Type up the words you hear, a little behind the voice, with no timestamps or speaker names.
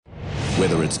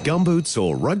Whether it's gumboots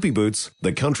or rugby boots,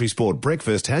 the Country Sport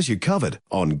Breakfast has you covered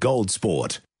on Gold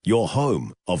Sport, your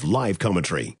home of live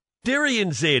commentary. Dairy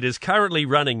NZ is currently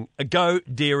running a Go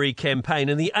Dairy campaign,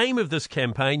 and the aim of this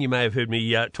campaign, you may have heard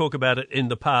me talk about it in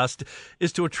the past,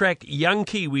 is to attract young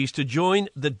Kiwis to join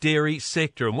the dairy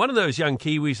sector. And one of those young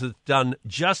Kiwis that's done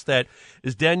just that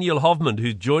is Danielle Hovmand,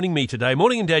 who's joining me today.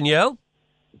 Morning, Danielle.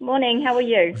 Morning, how are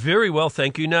you? Very well,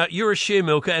 thank you. Now, you're a share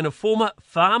milker and a former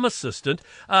farm assistant.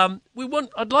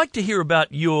 I'd like to hear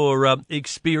about your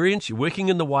experience. You're working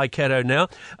in the Waikato now.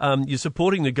 You're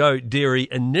supporting the Go Dairy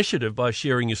initiative by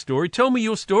sharing your story. Tell me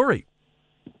your story.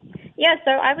 Yeah,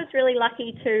 so I was really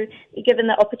lucky to be given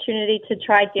the opportunity to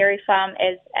try dairy farm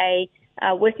as a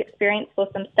work experience for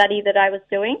some study that I was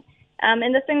doing.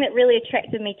 And the thing that really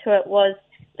attracted me to it was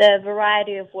the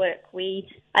variety of work.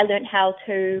 I learned how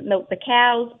to milk the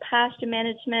cows, pasture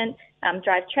management,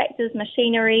 drive tractors,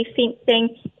 machinery,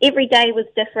 fencing. Every day was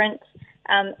different,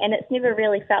 and it's never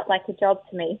really felt like a job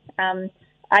to me.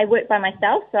 I work by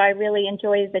myself, so I really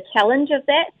enjoy the challenge of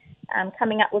that,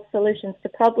 coming up with solutions to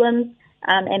problems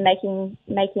and making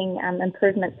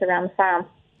improvements around the farm.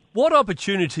 What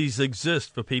opportunities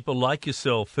exist for people like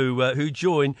yourself who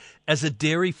join as a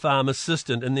dairy farm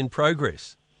assistant and then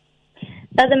progress?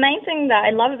 So the main thing that I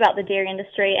love about the dairy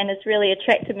industry and has really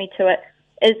attracted me to it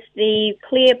is the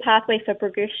clear pathway for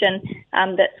progression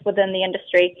that's within the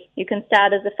industry. You can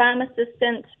start as a farm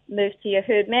assistant, move to your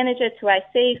herd manager, to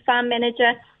IC, farm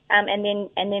manager, and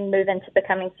then move into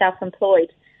becoming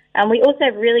self-employed. We also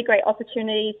have really great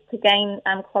opportunities to gain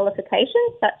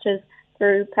qualifications, such as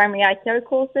through primary ITO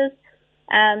courses,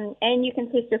 and you can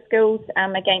test your skills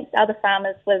against other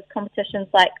farmers with competitions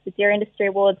like the Dairy Industry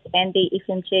Awards and the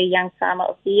FMG Young Farmer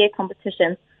of the Year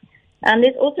competition.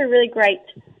 There's also really great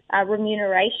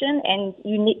remuneration and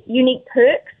unique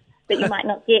perks that you might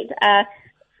not get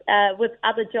with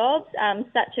other jobs,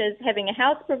 such as having a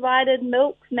house provided,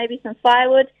 milk, maybe some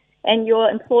firewood, and your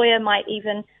employer might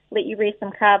even let you raise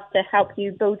some calves to help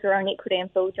you build your own equity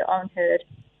and build your own herd.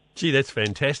 Gee, that's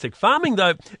fantastic. Farming,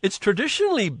 though, it's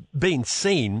traditionally been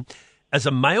seen as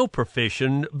a male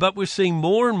profession, but we're seeing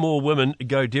more and more women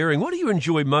go dairying. What do you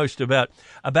enjoy most about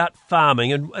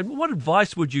farming, and what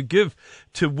advice would you give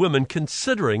to women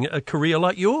considering a career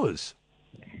like yours?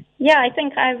 Yeah, I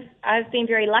think I've been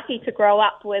very lucky to grow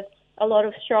up with a lot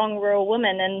of strong rural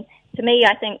women, and to me,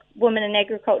 I think women in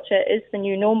agriculture is the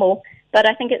new normal. But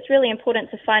I think it's really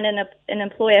important to find an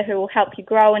employer who will help you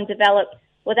grow and develop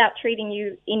without treating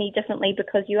you any differently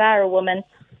because you are a woman,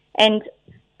 and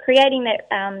creating that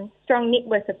strong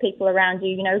network of people around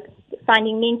you,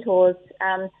 finding mentors,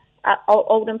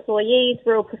 old employees,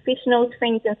 rural professionals,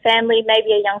 friends and family,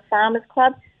 maybe a young farmers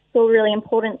club. It's all really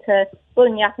important to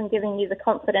building you up and giving you the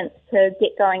confidence to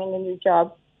get going in your new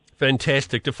job.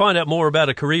 Fantastic. To find out more about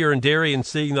a career in dairy and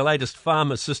seeing the latest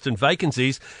farm assistant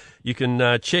vacancies, you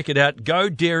can check it out,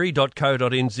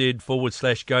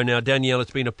 godairy.co.nz/go. Now, Danielle,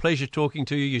 it's been a pleasure talking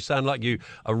to you. You sound like you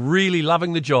are really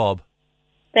loving the job.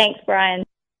 Thanks, Brian.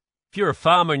 If you're a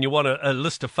farmer and you want a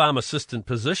list of farm assistant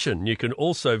position, you can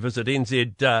also visit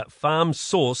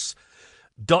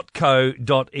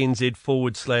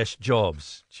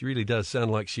nzfarmsource.co.nz/jobs. She really does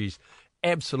sound like she's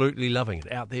absolutely loving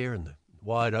it out there in the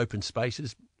wide open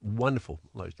spaces. Wonderful.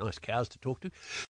 Those nice cows to talk to.